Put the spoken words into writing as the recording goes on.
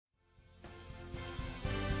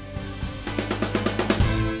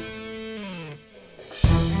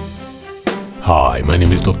Hi, my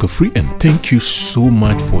name is Dr. Free, and thank you so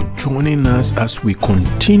much for joining us as we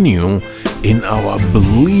continue in our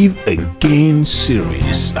Believe Again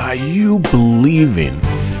series. Are you believing?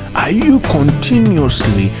 Are you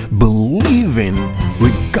continuously believing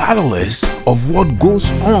regardless of what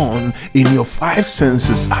goes on in your five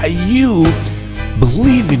senses? Are you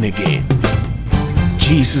believing again?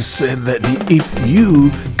 Jesus said that if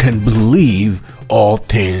you can believe, all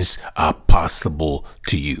things are possible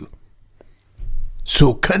to you.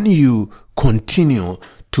 So can you continue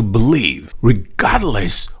to believe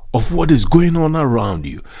regardless of what is going on around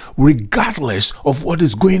you, regardless of what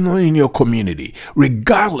is going on in your community,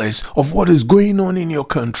 regardless of what is going on in your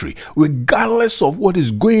country, regardless of what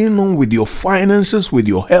is going on with your finances, with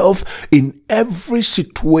your health, in every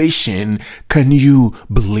situation? Can you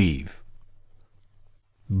believe?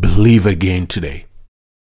 Believe again today.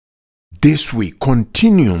 This week,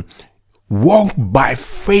 continue. Walk by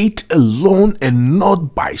faith alone and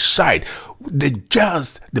not by sight. The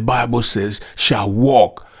just, the Bible says, shall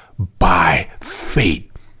walk by faith.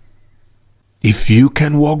 If you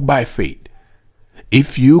can walk by faith,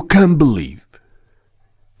 if you can believe,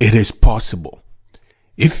 it is possible.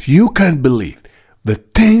 If you can believe, the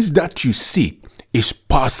things that you seek is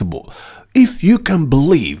possible. If you can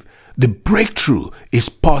believe, the breakthrough is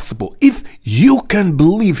possible. If you can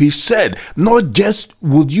believe, he said, not just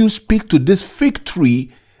would you speak to this fig tree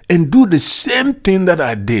and do the same thing that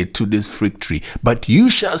I did to this fig tree, but you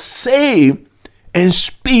shall say and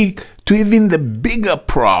speak to even the bigger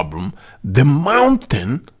problem, the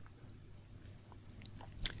mountain,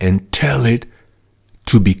 and tell it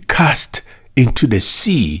to be cast into the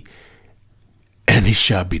sea, and it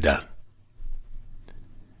shall be done.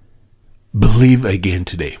 Believe again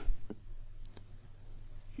today.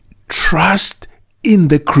 Trust in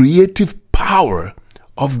the creative power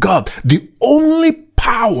of God, the only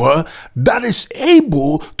power that is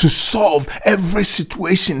able to solve every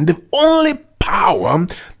situation, the only power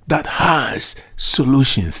that has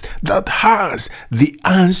solutions, that has the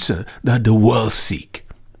answer that the world seek.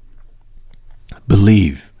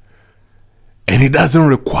 Believe. And it doesn't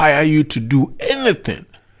require you to do anything.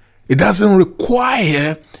 It doesn't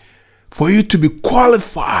require for you to be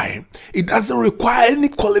qualified. It doesn't require any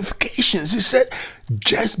qualifications. He said,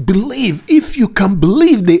 just believe. If you can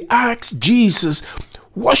believe, they asked Jesus,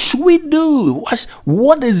 what should we do?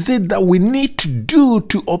 What is it that we need to do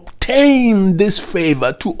to obtain this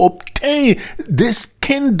favor, to obtain this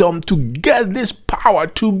kingdom, to get this power,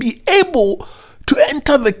 to be able to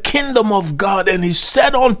enter the kingdom of God? And he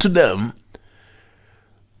said unto them,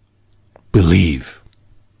 believe.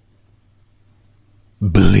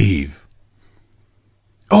 Believe.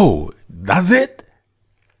 Oh, that's it?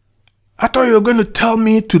 I thought you were going to tell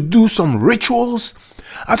me to do some rituals.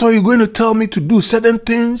 I thought you were going to tell me to do certain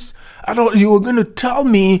things. I thought you were going to tell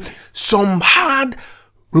me some hard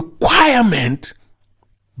requirement.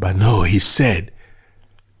 But no, he said,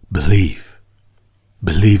 believe.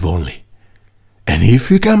 Believe only. And if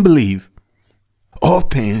you can believe, all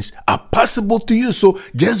things are possible to you. So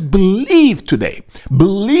just believe today.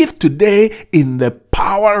 Believe today in the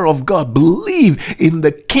power of God. Believe in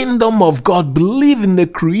the kingdom of God. Believe in the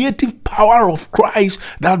creative power of Christ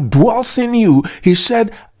that dwells in you. He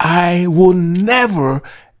said, I will never,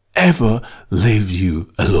 ever leave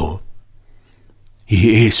you alone.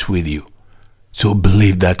 He is with you. So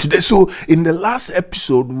believe that today. So in the last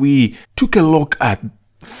episode, we took a look at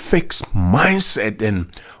fixed mindset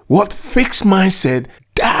and what fixed mindset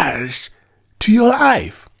does to your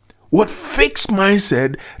life. What fixed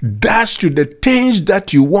mindset does to the things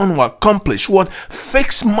that you want to accomplish. What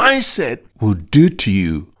fixed mindset will do to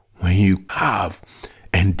you when you have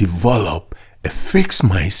and develop a fixed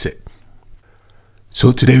mindset.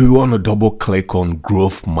 So today we want to double click on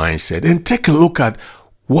growth mindset and take a look at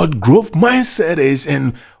what growth mindset is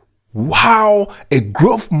and how a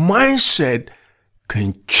growth mindset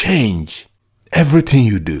can change everything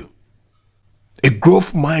you do. A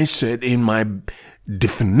growth mindset, in my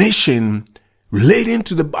definition relating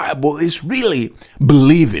to the Bible, is really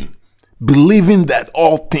believing that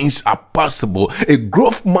all things are possible. A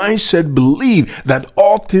growth mindset believe that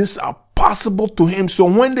all things are possible to him. So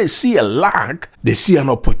when they see a lack, they see an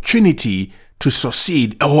opportunity to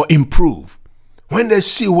succeed or improve. When they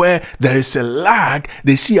see where there is a lack,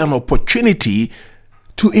 they see an opportunity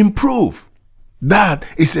to improve. That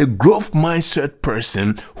is a growth mindset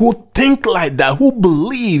person who think like that, who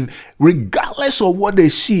believe regardless of what they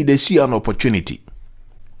see an opportunity.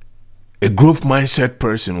 A growth mindset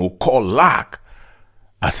person will call lack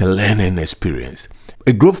as a learning experience.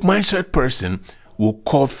 A growth mindset person will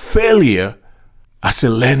call failure as a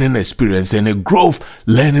learning experience and a growth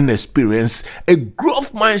learning experience. A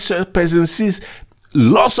growth mindset person sees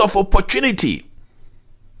lots of opportunity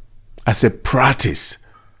as a practice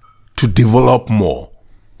to develop more.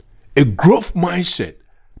 A growth mindset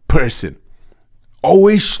person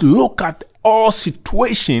always look at all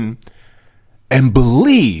situation and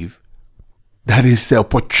believe that is the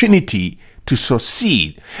opportunity to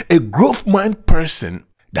succeed. A growth mind person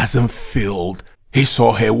doesn't fill his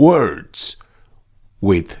or her words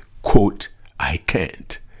with, quote, I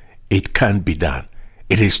can't. It can't be done.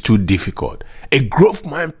 It is too difficult. A growth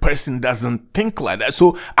mind person doesn't think like that.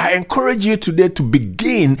 So I encourage you today to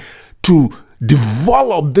begin to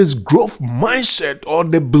develop this growth mindset or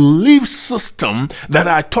the belief system that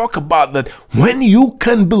I talk about, that when you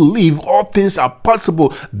can believe all things are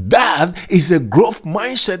possible, that is a growth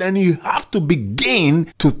mindset, and you have to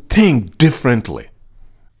begin to think differently.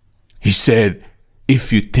 He said,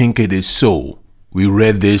 if you think it is so. We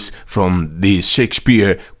read this from the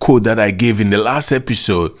Shakespeare quote that I gave in the last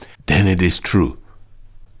episode, then it is true.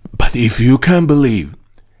 But if you can believe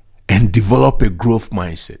and develop a growth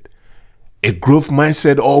mindset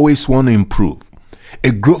always want to improve.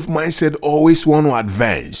 A growth mindset always want to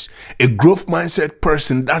advance. A growth mindset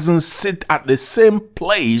person doesn't sit at the same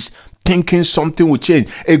place thinking something will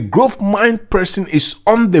change. A growth mind person is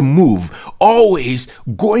on the move, always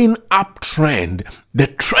going uptrend. The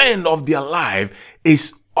trend of their life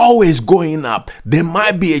is always going up. There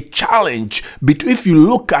might be a challenge between, if you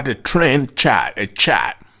look at a trend chart,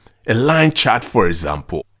 a line chart, for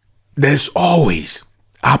example, there's always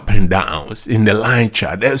up and downs in the line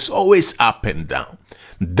chart. There's always up and down.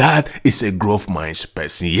 That is a growth mindset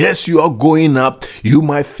person. Yes, you are going up. You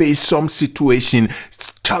might face some situation,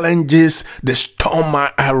 challenges, the storm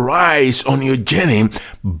might arise on your journey,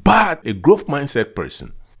 but a growth mindset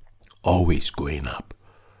person always going up,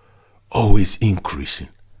 always increasing,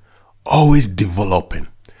 always developing,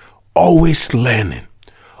 always learning,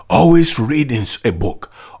 always reading a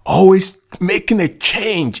book, always making a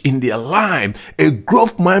change in their life. A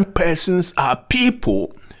growth mind persons are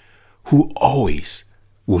people who always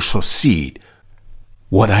will succeed.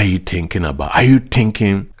 What are you thinking about? Are you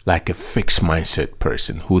thinking like a fixed mindset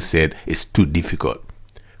person who said it's too difficult,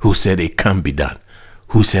 who said it can't be done,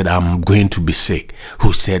 who said I'm going to be sick,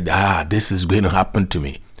 who said this is going to happen to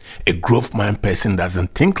me? A growth mind person doesn't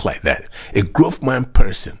think like that. A growth mind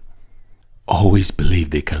person always believe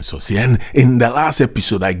they can succeed. And in the last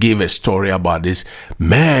episode, I gave a story about this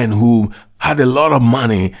man who had a lot of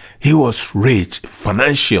money. He was rich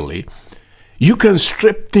financially. You can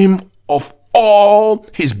strip him of all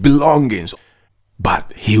his belongings,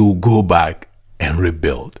 but he will go back and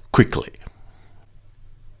rebuild quickly.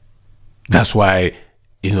 That's why,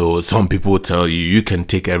 some people tell you, you can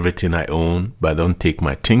take everything I own, but don't take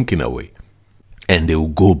my thinking away. And they will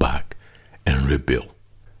go back and rebuild.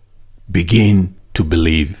 Begin to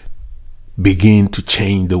believe. Begin to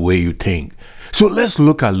change the way you think. So let's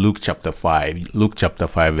look at Luke chapter 5. Luke chapter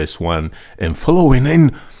 5 verse 1 and following.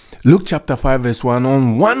 In Luke chapter 5 verse 1,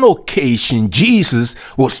 on one occasion, Jesus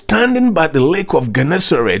was standing by the lake of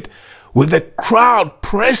Gennesaret with a crowd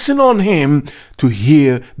pressing on him to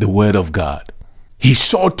hear the word of God. He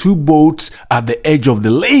saw two boats at the edge of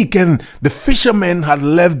the lake, and the fishermen had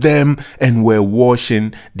left them and were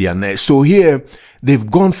washing their nets. So here,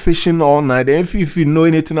 they've gone fishing all night. And if you know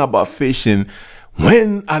anything about fishing,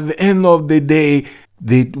 when at the end of the day,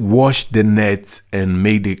 they wash the nets and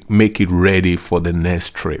make it ready for the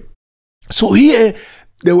next trip. So here,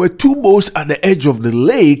 there were two boats at the edge of the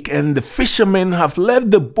lake, and the fishermen have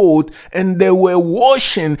left the boat and they were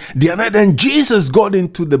washing their net. And Jesus got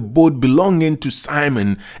into the boat belonging to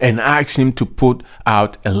Simon and asked him to put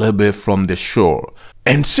out a little bit from the shore.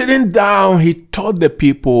 And sitting down, he taught the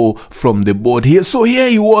people from the boat here. So here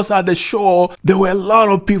he was at the shore. There were a lot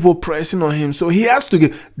of people pressing on him. So he has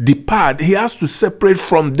to depart. He has to separate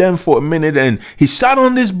from them for a minute. And he sat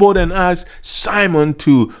on this boat and asked Simon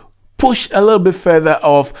to push a little bit further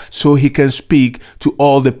off so he can speak to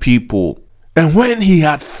all the people. And when he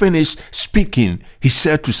had finished speaking, he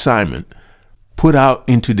said to Simon, "Put out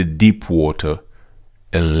into the deep water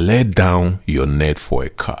and let down your net for a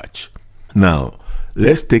catch." Now,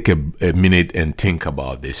 let's take a minute and think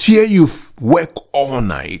about this. Here you've worked all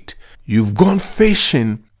night. You've gone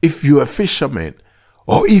fishing if you're a fisherman,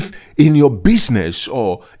 Or if in your business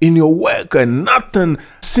or in your work and nothing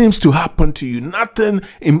seems to happen to you,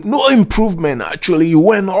 no improvement actually, you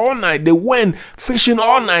went all night, they went fishing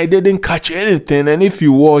all night, they didn't catch anything. And if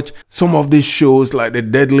you watch some of these shows like The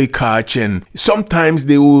Deadly Catch, and sometimes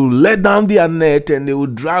they will let down their net and they will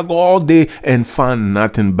drag all day and find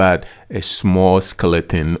nothing but a small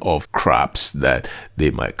skeleton of crabs that they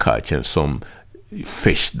might catch and some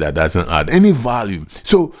fish that doesn't add any value.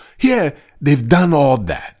 So here, they've done all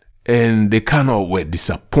that and they kind of were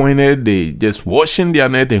disappointed. They just washing their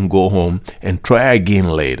net and go home and try again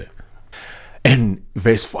later. And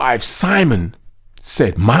verse 5, Simon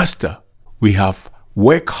said, Master, we have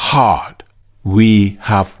worked hard. We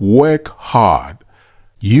have worked hard.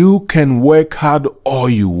 You can work hard all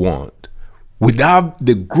you want. Without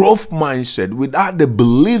the growth mindset, without the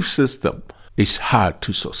belief system, it's hard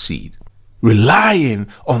to succeed. Relying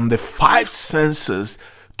on the five senses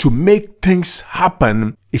to make things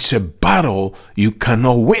happen is a battle you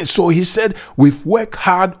cannot win. So he said, we've worked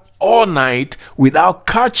hard all night without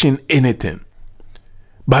catching anything.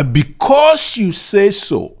 But because you say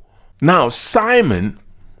so, now Simon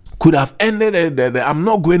could have ended it there. I'm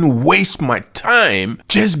not going to waste my time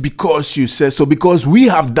just because you said so, because we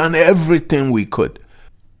have done everything we could.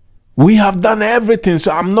 We have done everything,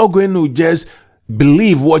 so I'm not going to just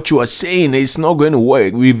believe what you are saying. It's not going to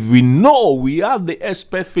work. We know we are the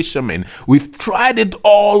expert fishermen. We've tried it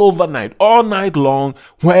all overnight, all night long,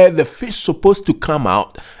 where the fish supposed to come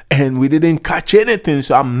out and we didn't catch anything.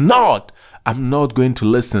 So I'm not going to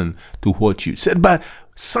listen to what you said. But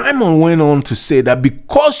Simon went on to say that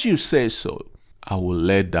because you say so, I will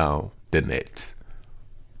let down the net.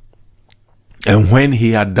 And when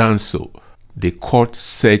he had done so, they caught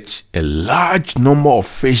such a large number of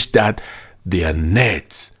fish that their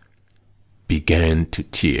nets began to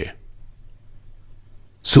tear.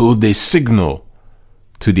 So they signaled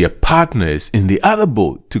to their partners in the other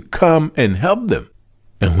boat to come and help them.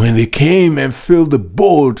 And when they came and filled the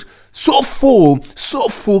boat so full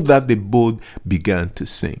that the boat began to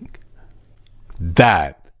sink.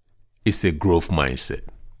 That is a growth mindset.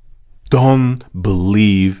 Don't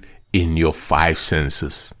believe in your five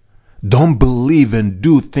senses. Don't believe and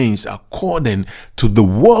do things according to the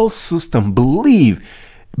world system. Believe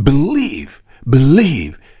in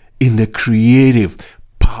the creative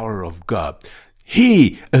power of God.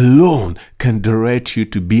 He alone can direct you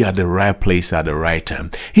to be at the right place at the right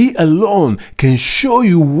time. He alone can show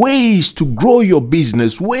you ways to grow your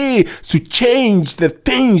business, ways to change the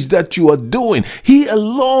things that you are doing. He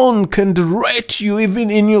alone can direct you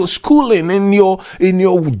even in your schooling, in your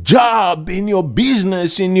job, in your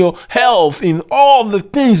business, in your health, in all the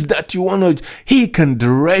things that you want to. He can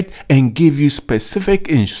direct and give you specific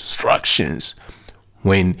instructions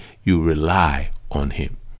when you rely on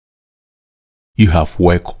him. You have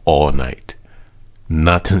worked all night.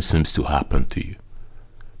 Nothing seems to happen to you.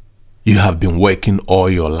 You have been working all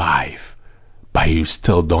your life, but you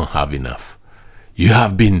still don't have enough. You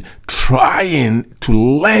have been trying to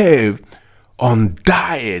live on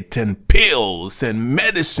diet and pills and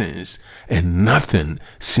medicines, and nothing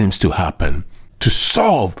seems to happen to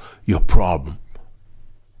solve your problem.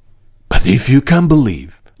 But if you can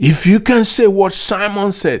believe, if you can say what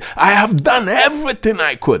Simon said, I have done everything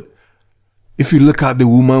I could. If you look at the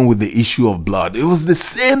woman with the issue of blood, it was the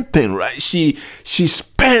same thing, right? She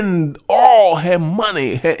spent all her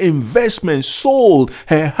money, her investment, sold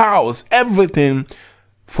her house, everything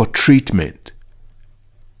for treatment.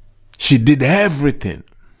 She did everything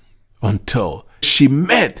until she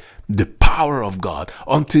met the power of God,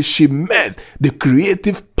 until she met the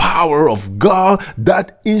creative power of God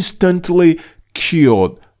that instantly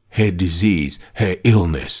cured her disease, her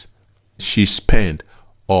illness. She spent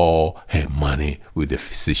all her money with the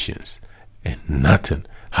physicians and nothing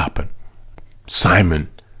happened. Simon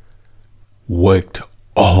worked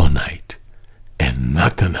all night and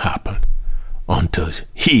nothing happened until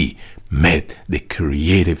he met the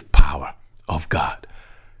creative power of God.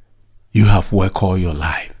 You have worked all your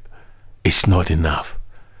life. It's not enough.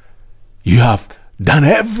 You have done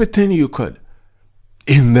everything you could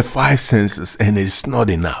in the five senses and it's not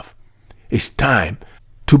enough. It's time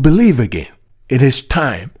to believe again. It is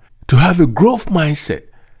time to have a growth mindset.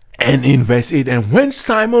 And in verse 8, and when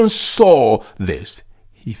Simon saw this,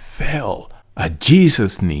 he fell at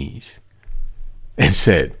Jesus' knees and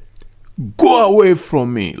said, Go away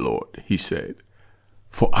from me, Lord, he said,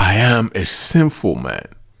 for I am a sinful man.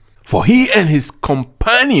 For he and his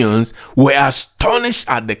companions were astonished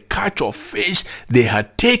at the catch of fish they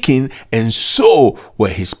had taken, and so were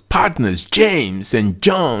his partners James and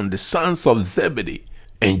John, the sons of Zebedee.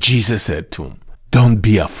 And Jesus said to him, Don't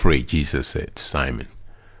be afraid, Jesus said to Simon.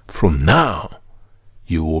 From now,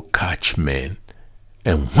 you will catch men.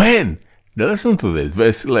 And now listen to this,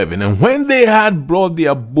 verse 11. And when they had brought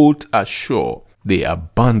their boat ashore, they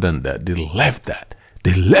abandoned that. They left that.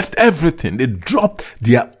 They left everything. They dropped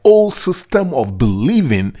their old system of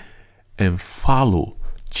believing and follow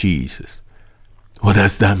Jesus. What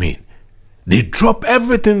does that mean? They drop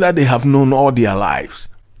everything that they have known all their lives.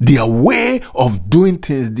 Their way of doing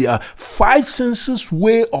things, their five senses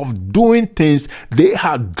way of doing things, they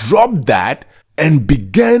had dropped that and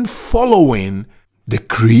began following the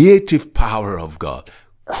creative power of God,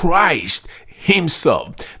 Christ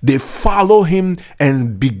himself. They follow him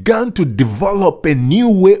and began to develop a new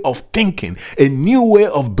way of thinking, a new way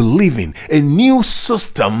of believing, a new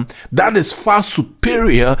system that is far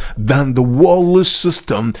superior than the worldly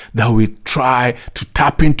system that we try to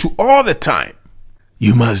tap into all the time.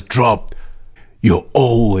 You must drop your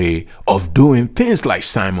old way of doing things like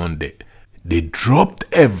Simon did. They dropped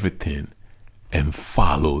everything and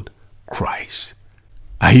followed Christ.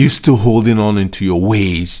 Are you still holding on into your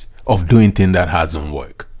ways of doing things that hasn't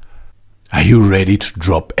worked? Are you ready to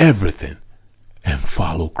drop everything and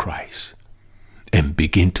follow Christ and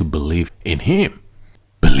begin to believe in him?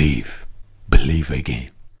 Believe again.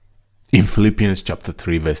 In Philippians chapter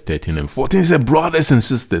 3 verse 13 and 14 it says, brothers and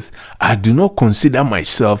sisters, I do not consider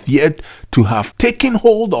myself yet to have taken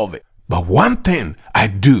hold of it. But one thing I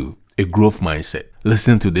do, a growth mindset.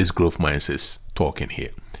 Listen to this growth mindset talking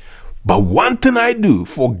here. But one thing I do,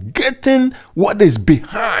 forgetting what is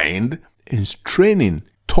behind and straining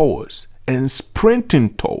towards and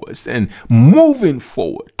sprinting towards and moving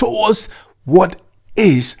forward towards what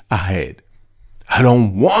is ahead. I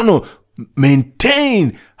don't want to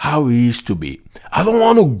maintain how it used to be. I don't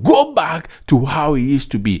want to go back to how it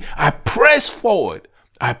used to be. I press forward.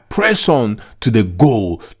 I press on to the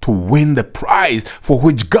goal to win the prize for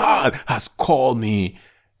which God has called me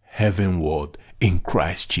heavenward in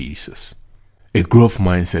Christ Jesus. A growth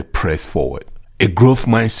mindset press forward. A growth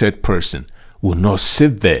mindset person will not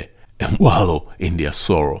sit there and wallow in their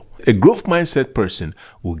sorrow. A growth mindset person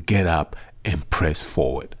will get up and press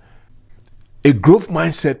forward. A growth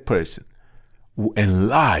mindset person will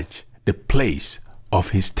enlarge the place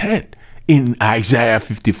of his tent. In Isaiah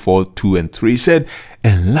 54, 2 and 3 said,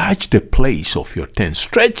 enlarge the place of your tent.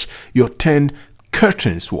 Stretch your tent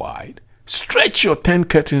curtains wide. Stretch your tent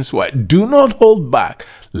curtains wide. Do not hold back.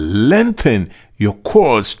 Lengthen your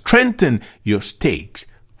cords. Strengthen your stakes.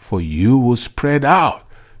 For you will spread out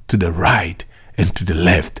to the right and to the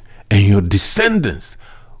left. And your descendants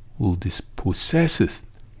will dispossess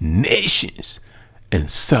nations and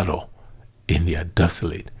settle in their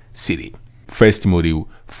desolate city. 1 Timothy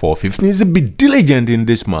 4:15 is, be diligent in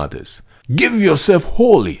these matters. Give yourself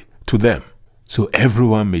wholly to them, so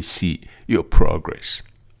everyone may see your progress.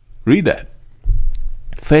 Read that.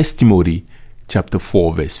 1 Timothy chapter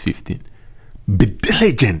 4 verse 15. Be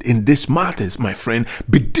diligent in these matters, my friend.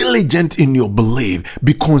 Be diligent in your belief.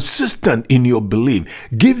 Be consistent in your belief.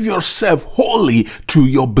 Give yourself wholly to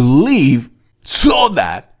your belief so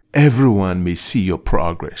that everyone may see your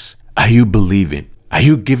progress. Are you believing? Are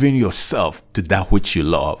you giving yourself to that which you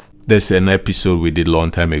love? There's an episode we did a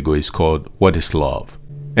long time ago. It's called What is Love?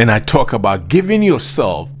 And I talk about giving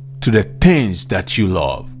yourself to the things that you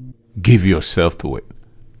love. Give yourself to it.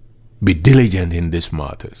 Be diligent in these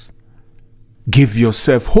matters. Give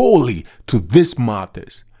yourself wholly to these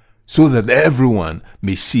matters so that everyone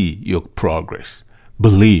may see your progress.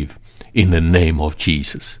 Believe in the name of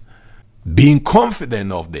Jesus. Being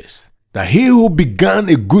confident of this, that he who began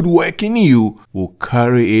a good work in you will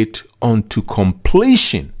carry it unto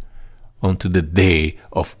completion unto the day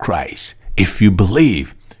of Christ. If you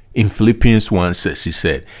believe, in Philippians 1:6 he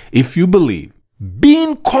said, if you believe,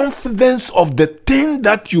 being confident of the thing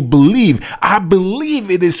that you believe, I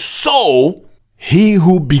believe it is so, he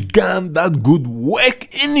who began that good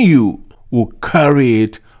work in you will carry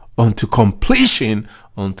it unto completion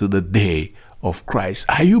unto the day of Christ.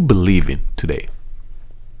 Are you believing today?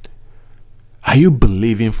 Are you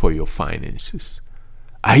believing for your finances?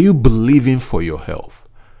 Are you believing for your health?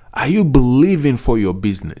 Are you believing for your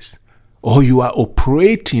business? Or you are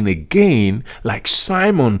operating again like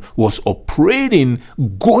Simon was operating,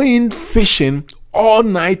 going fishing all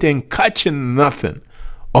night and catching nothing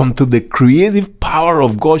until the creative power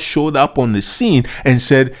of God showed up on the scene and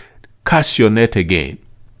said, cast your net again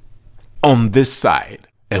on this side.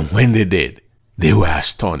 And when they did, they were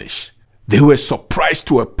astonished. They were surprised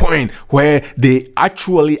to a point where they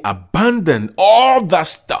actually abandoned all that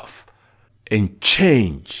stuff and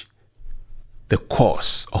changed the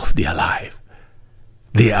course of their life.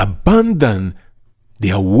 They abandoned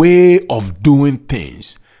their way of doing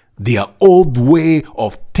things, their old way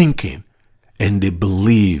of thinking, and they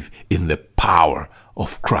believe in the power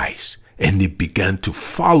of Christ. And they began to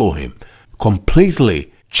follow him,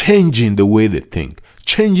 completely changing the way they think,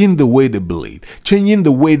 changing the way they believe, changing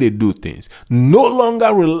the way they do things, no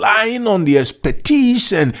longer relying on the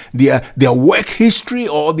expertise and their work history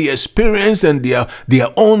or the experience and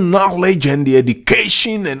their own knowledge and the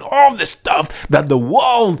education and all the stuff that the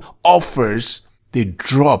world offers. They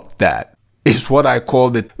dropped that. It's what I call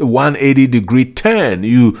the 180-degree turn.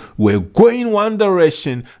 You were going one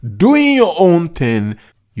direction, doing your own thing.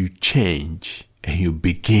 You change and you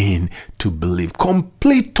begin to believe.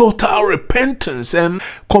 Complete total repentance and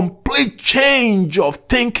complete change of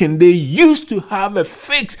thinking. They used to have a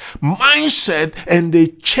fixed mindset and they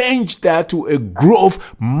changed that to a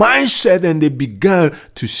growth mindset, and they began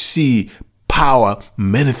to see power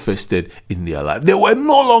manifested in their life. They were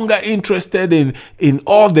no longer interested in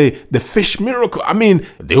all the fish miracle. I mean,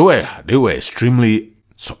 they were extremely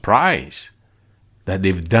surprised that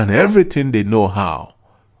they've done everything they know how,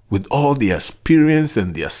 with all the experience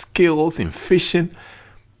and their skills in fishing.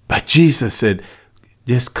 But Jesus said,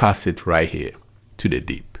 just cast it right here to the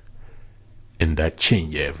deep. And that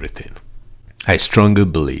changed everything. I strongly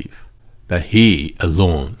believe that he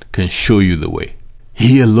alone can show you the way.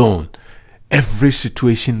 He alone, every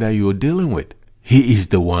situation that you're dealing with, he is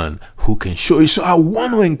the one who can show you. So I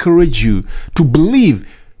want to encourage you to believe.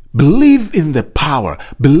 Believe in the power.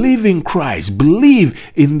 Believe in Christ.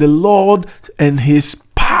 Believe in the Lord and his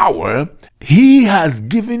power. He has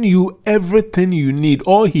given you everything you need.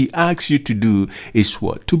 All he asks you to do is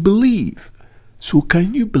what? To believe. So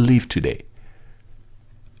can you believe today?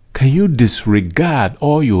 Can you disregard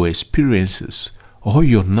all your experiences, all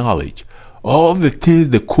your knowledge, all the things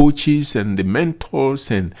the coaches and the mentors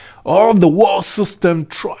and all the world system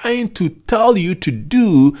trying to tell you to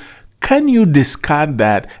do? Can you discard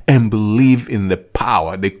that and believe in the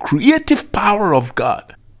power, the creative power of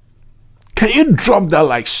God? Can you drop that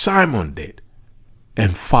like Simon did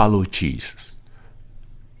and follow Jesus?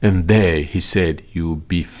 And there he said, you'll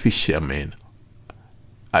be fishermen.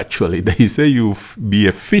 Actually, he said you'll be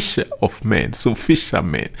a fisher of men. So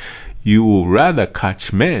fishermen, you will rather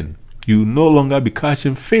catch men. You no longer be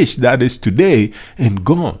catching fish. That is today and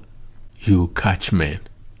gone. You will catch men.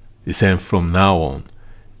 He said from now on,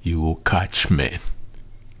 you will catch men.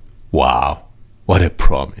 Wow, what a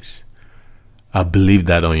promise. I believe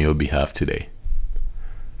that on your behalf today.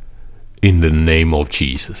 In the name of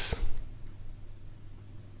Jesus.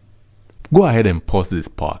 Go ahead and pause this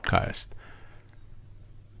podcast.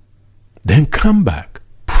 Then come back.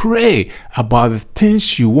 Pray about the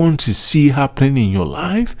things you want to see happening in your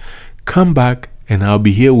life. Come back and I'll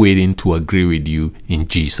be here waiting to agree with you in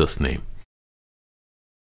Jesus' name.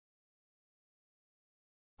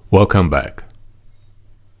 Welcome back.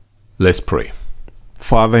 Let's pray.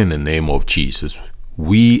 Father, in the name of Jesus,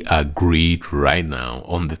 we agreed right now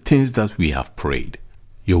on the things that we have prayed.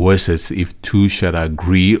 Your word says, if two shall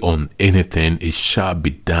agree on anything, it shall be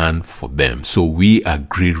done for them. So we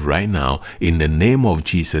agreed right now in the name of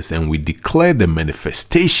Jesus, and we declare the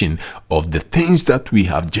manifestation of the things that we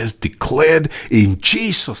have just declared in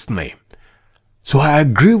Jesus' name. So I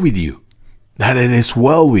agree with you that it is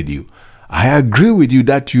well with you. I agree with you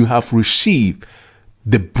that you have received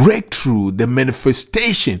the breakthrough, the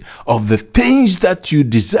manifestation of the things that you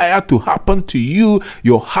desire to happen to you,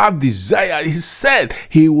 your heart desire. He said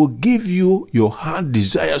he will give you your heart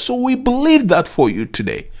desire. So we believe that for you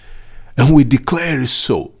today. And we declare it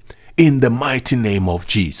so in the mighty name of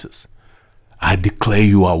Jesus. I declare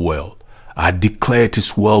you are well. I declare it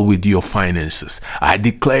is well with your finances. I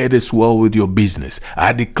declare it is well with your business.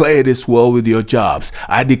 I declare it is well with your jobs.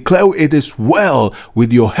 I declare it is well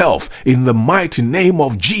with your health in the mighty name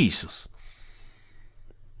of Jesus.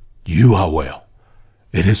 You are well.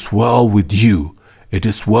 It is well with you. It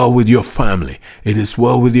is well with your family. It is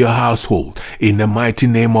well with your household in the mighty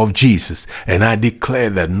name of Jesus. And I declare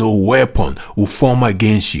that no weapon will form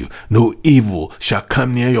against you. No evil shall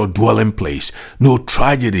come near your dwelling place. No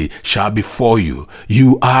tragedy shall befall you.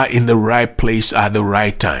 You are in the right place at the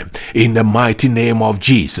right time. In the mighty name of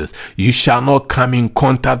Jesus, you shall not come in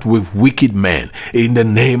contact with wicked men. In the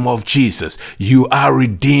name of Jesus, you are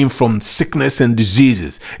redeemed from sickness and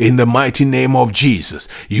diseases. In the mighty name of Jesus,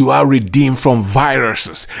 you are redeemed from viruses.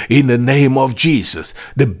 In the name of Jesus,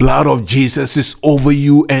 the blood of Jesus is over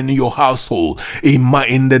you and your household. In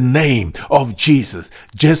the name of Jesus,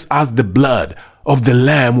 just as the blood of the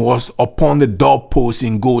Lamb was upon the doorpost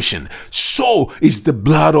in Goshen, so is the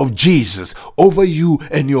blood of Jesus over you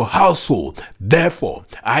and your household. Therefore,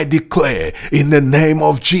 I declare in the name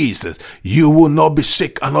of Jesus, you will not be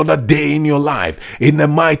sick another day in your life. In the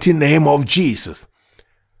mighty name of Jesus,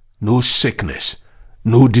 no sickness,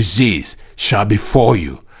 no disease shall befall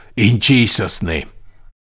you. In Jesus' name,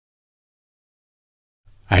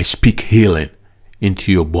 I speak healing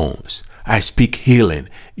into your bones. I speak healing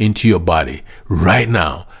into your body right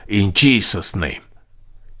now in Jesus' name.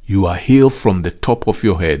 You are healed from the top of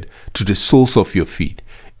your head to the soles of your feet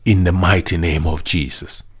in the mighty name of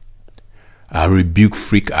Jesus. I rebuke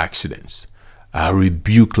freak accidents. I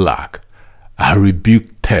rebuke lack. I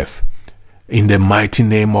rebuke theft in the mighty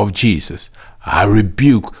name of Jesus. I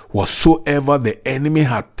rebuke whatsoever the enemy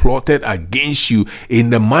had plotted against you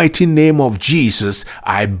in the mighty name of Jesus.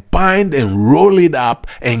 I bind and roll it up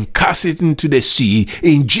and cast it into the sea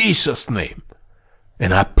in Jesus' name.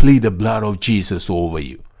 And I plead the blood of Jesus over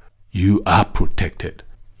you. You are protected.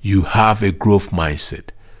 You have a growth mindset.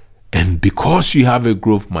 And because you have a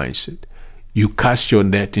growth mindset, you cast your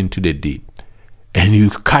net into the deep. And you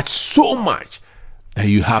catch so much that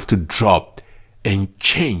you have to drop and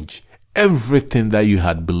change everything that you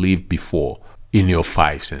had believed before in your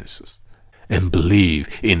five senses and believe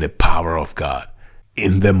in the power of God.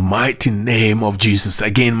 In the mighty name of Jesus.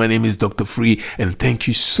 Again, my name is Dr. Free, and thank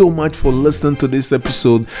you so much for listening to this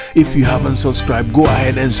episode. If you haven't subscribed, go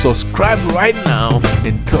ahead and subscribe right now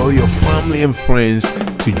and tell your family and friends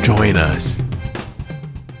to join us.